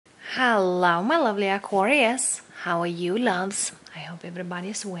Hello, my lovely Aquarius. How are you, loves? I hope everybody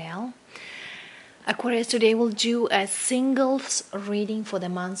is well. Aquarius, today we'll do a singles reading for the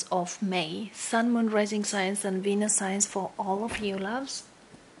month of May. Sun, Moon, Rising signs and Venus signs for all of you, loves.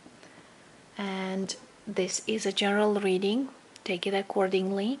 And this is a general reading. Take it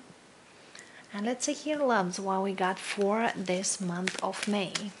accordingly. And let's see here, loves, what we got for this month of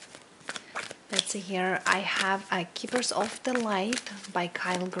May. Let's see here, I have a Keepers of the Light by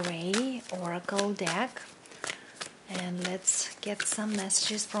Kyle Gray Oracle deck. And let's get some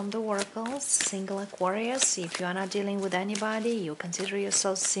messages from the oracles. Single Aquarius, if you are not dealing with anybody, you consider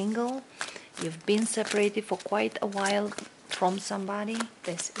yourself single, you've been separated for quite a while from somebody,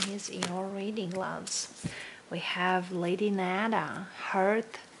 this is your reading, loves. We have Lady Nada,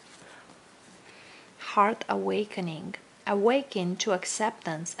 Heart Awakening. Awaken to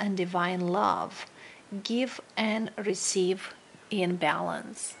acceptance and divine love. Give and receive in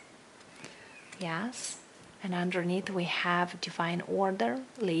balance. Yes. And underneath we have Divine Order,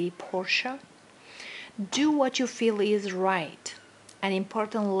 Lady Portia. Do what you feel is right. An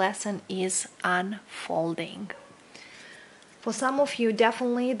important lesson is unfolding. For some of you,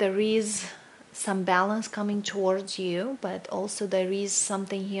 definitely there is some balance coming towards you, but also there is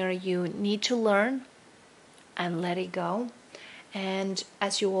something here you need to learn and let it go. And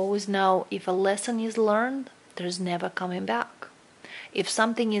as you always know, if a lesson is learned, there's never coming back. If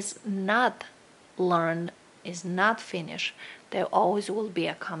something is not learned, is not finished, there always will be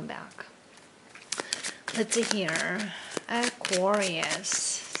a comeback. Let's see here. Aquarius,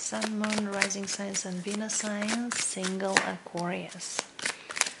 Sun, Moon, Rising signs and Venus signs, single Aquarius.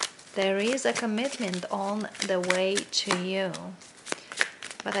 There is a commitment on the way to you.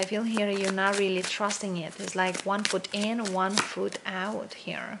 But I feel here you're not really trusting it. It's like one foot in, one foot out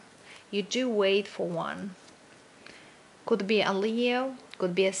here. You do wait for one. Could be a Leo,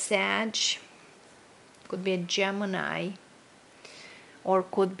 could be a Sag, could be a Gemini, or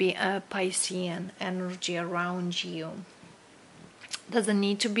could be a Piscean energy around you. Doesn't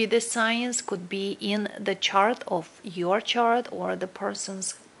need to be the signs, could be in the chart of your chart or the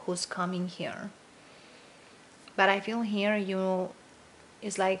person's who's coming here. But I feel here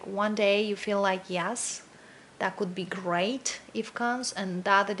it's like one day you feel like yes, that could be great if comes, and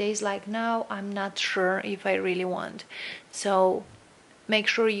the other day is like no, I'm not sure if I really want. So make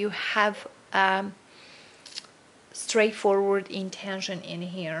sure you have straightforward intention in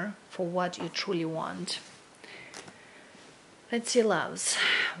here for what you truly want. Let's see, loves,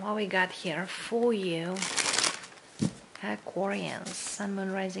 what we got here for you. Aquarians, Sun,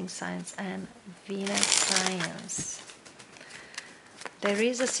 Moon, Rising signs and Venus signs. There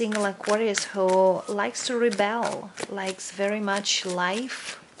is a single Aquarius who likes to rebel, likes very much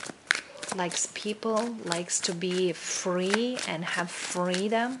life, likes people, likes to be free and have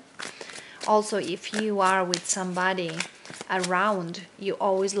freedom. Also, if you are with somebody around, you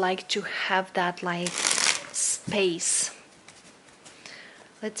always like to have that like space.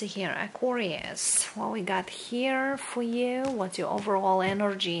 Let's see here, Aquarius, what we got here for you. What's your overall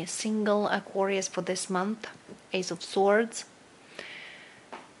energy? Single Aquarius for this month. Ace of Swords.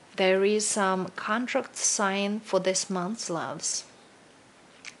 There is some contract sign for this month, loves.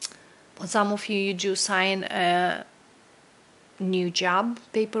 For some of you, you do sign a new job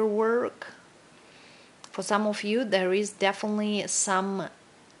paperwork. For some of you, there is definitely some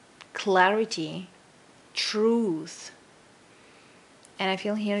clarity, truth. And I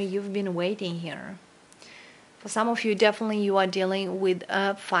feel here you've been waiting here. For some of you, definitely you are dealing with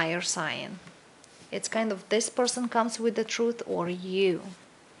a fire sign. It's kind of this person comes with the truth or you.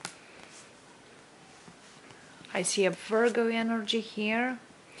 I see a Virgo energy here.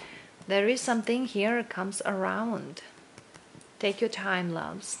 There is something here comes around. Take your time,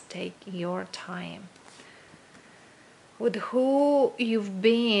 loves. Take your time. With who you've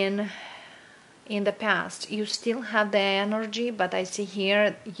been in the past, you still have the energy, but I see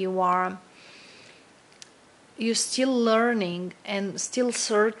here you're still learning and still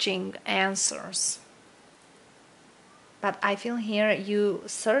searching answers. But I feel here you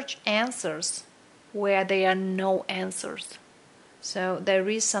search answers where there are no answers. So there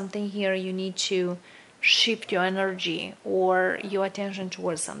is something here you need to shift your energy or your attention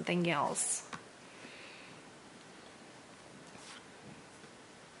towards something else.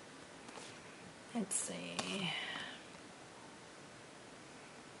 Let's see.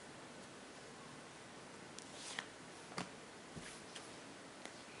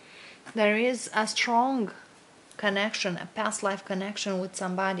 There is a strong connection, a past life connection with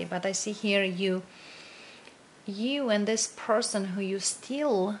somebody, but I see here you and this person who you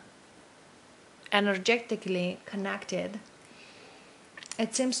still energetically connected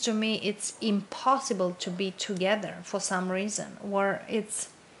it seems to me it's impossible to be together for some reason, or it's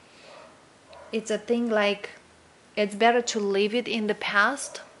a thing like it's better to leave it in the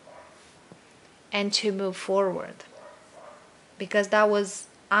past and to move forward, because that was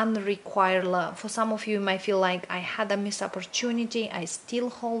unrequired love. For some of you, you might feel like I had a missed opportunity, I still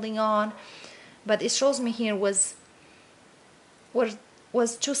holding on, but it shows me here was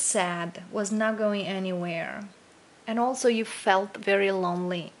too sad, was not going anywhere. And also you felt very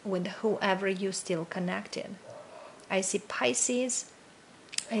lonely with whoever you still connected. I see Pisces,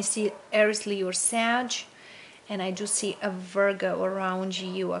 I see Aries, Leo, or Sag, and I do see a Virgo around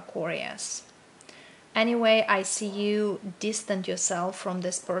you, Aquarius. Anyway, I see you distant yourself from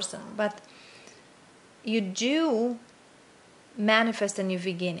this person, but you do manifest a new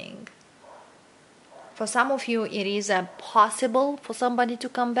beginning. For some of you, it is possible for somebody to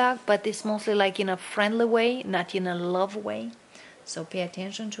come back, but it's mostly like in a friendly way, not in a love way. So pay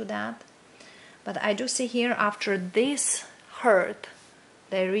attention to that. But I do see here, after this hurt,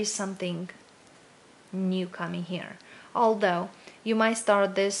 there is something new coming here. Although you might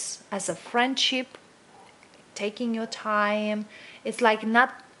start this as a friendship, taking your time. It's like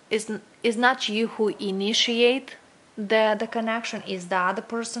it's not you who initiate the connection, is the other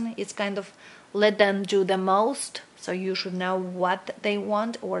person. It's kind of let them do the most, so you should know what they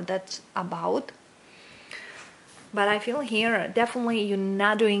want or that's about. But I feel here definitely you're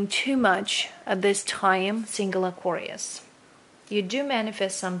not doing too much at this time, single Aquarius. You do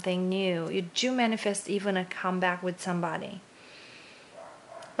manifest something new. You do manifest even a comeback with somebody.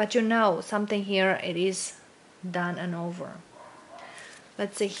 But you know something here, it is done and over.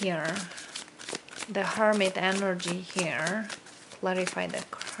 Let's see here. The Hermit energy here. Clarify the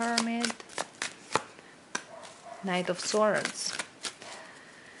Hermit. Knight of Swords.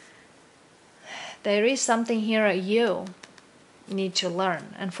 There is something here you need to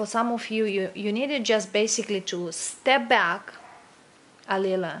learn. And for some of you, you needed just basically to step back a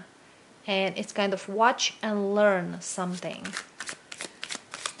little. And it's kind of watch and learn something.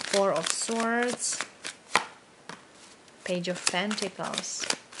 Four of Swords. Page of Pentacles.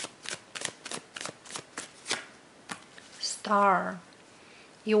 Star.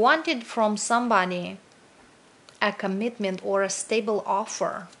 You wanted from somebody a commitment or a stable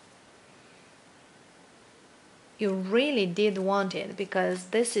offer. You really did want it, because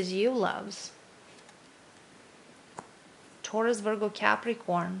this is you, loves. Taurus, Virgo,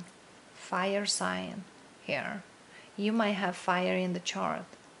 Capricorn, fire sign here. You might have fire in the chart.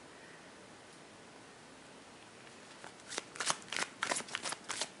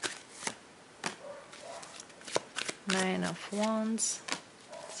 Nine of Wands,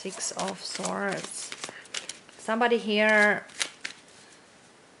 Six of Swords. Somebody here,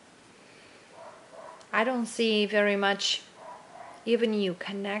 I don't see very much, even you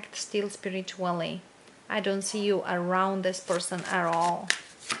connect still spiritually. I don't see you around this person at all.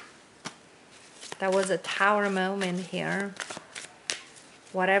 That was a Tower moment here.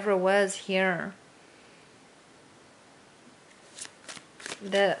 Whatever was here,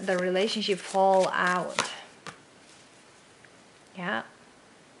 the relationship fall out. Yeah.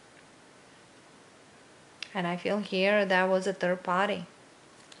 And I feel here that was a third party.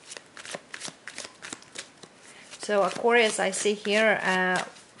 So Aquarius, I see here a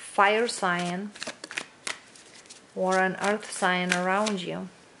fire sign or an earth sign around you.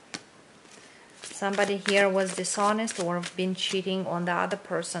 Somebody here was dishonest or been cheating on the other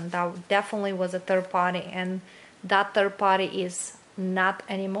person. That definitely was a third party, and that third party is not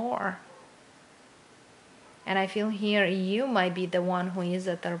anymore. And I feel here you might be the one who is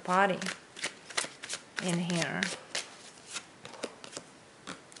a third party in here.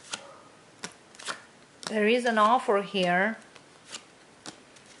 There is an offer here,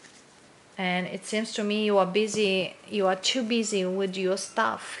 and it seems to me you are busy, you are too busy with your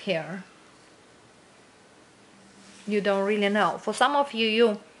stuff here. You don't really know. For some of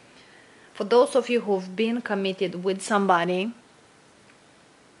you, for those of you who've been committed with somebody,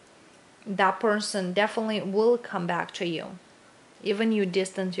 that person definitely will come back to you. Even you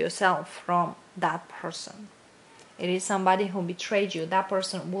distance yourself from that person. It is somebody who betrayed you. That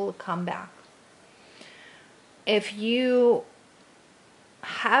person will come back. If you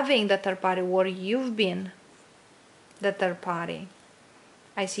having the third party, or you've been the third party,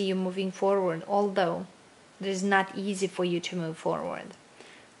 I see you moving forward, although it is not easy for you to move forward.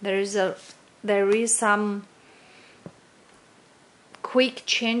 There is some quick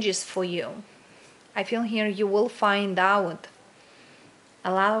changes for you. I feel here you will find out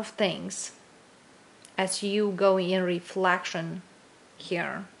a lot of things as you go in reflection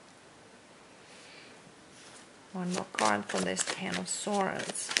here. One more card for this Ten of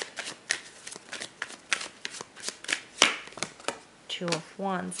Swords. Two of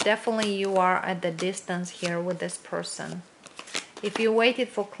Wands. Definitely you are at the distance here with this person. If you waited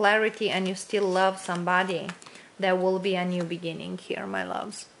for clarity and you still love somebody, there will be a new beginning here, my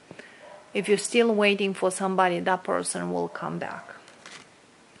loves. If you're still waiting for somebody, that person will come back.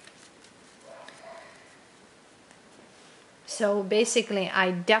 So basically,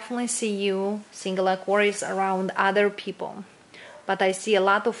 I definitely see you, single Aquarius, around other people. But I see a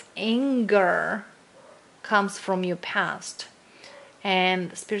lot of anger comes from your past.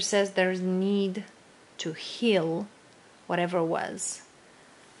 And Spirit says there's need to heal whatever was.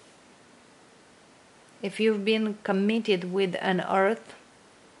 If you've been committed with an earth,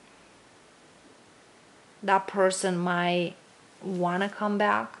 that person might want to come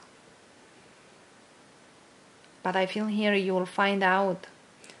back. But I feel here you will find out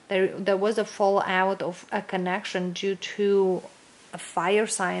there was a fallout of a connection due to a fire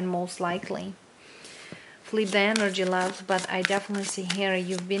sign, most likely. Flip the energy, loves, but I definitely see here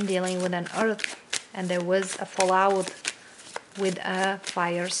you've been dealing with an earth and there was a fallout with a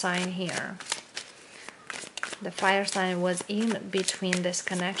fire sign here. The fire sign was in between this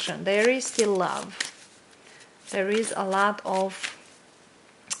connection. There is still love. There is a lot of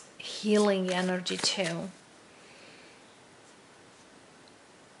healing energy too.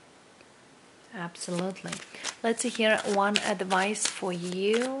 Absolutely. Let's hear one advice for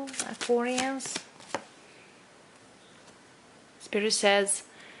you, Aquarians. Spirit says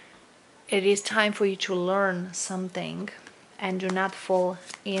it is time for you to learn something and do not fall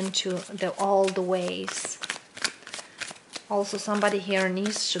into the old ways. Also, somebody here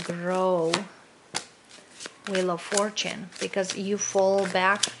needs to grow. Wheel of Fortune, because you fall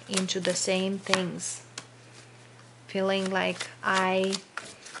back into the same things. Feeling like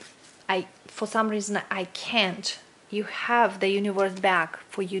for some reason I can't. You have the universe back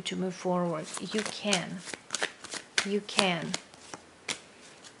for you to move forward. You can. You can.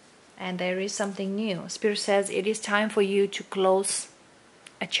 And there is something new. Spirit says it is time for you to close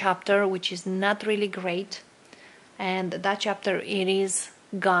a chapter which is not really great. And that chapter, it is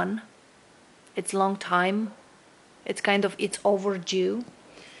gone. It's long time. It's overdue.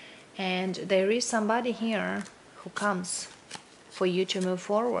 And there is somebody here who comes for you to move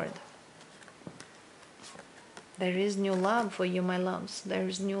forward. There is new love for you, my loves. There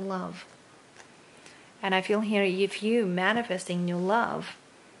is new love. And I feel here, if you manifesting new love,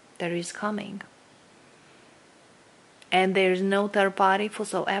 there is coming. And there is no third party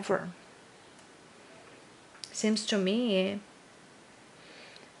whatsoever. Seems to me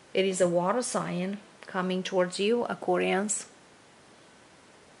it is a water sign coming towards you, Aquarians.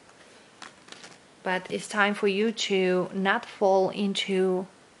 But it's time for you to not fall into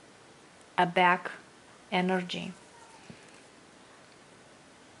a back energy.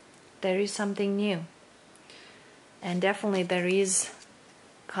 There is something new. And definitely there is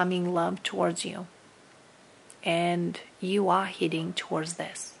coming love towards you. And you are heading towards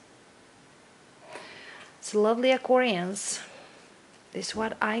this. So lovely Aquarians, this is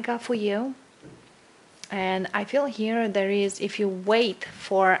what I got for you. And I feel here there is, if you wait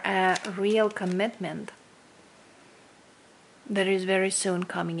for a real commitment, that is very soon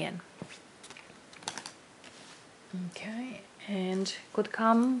coming in. Okay, and could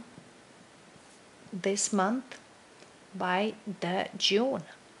come this month by the June.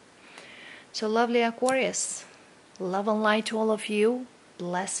 So lovely Aquarius, love and light to all of you,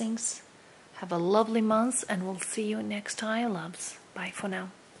 blessings. Have a lovely month and we'll see you next time, loves. Bye for now.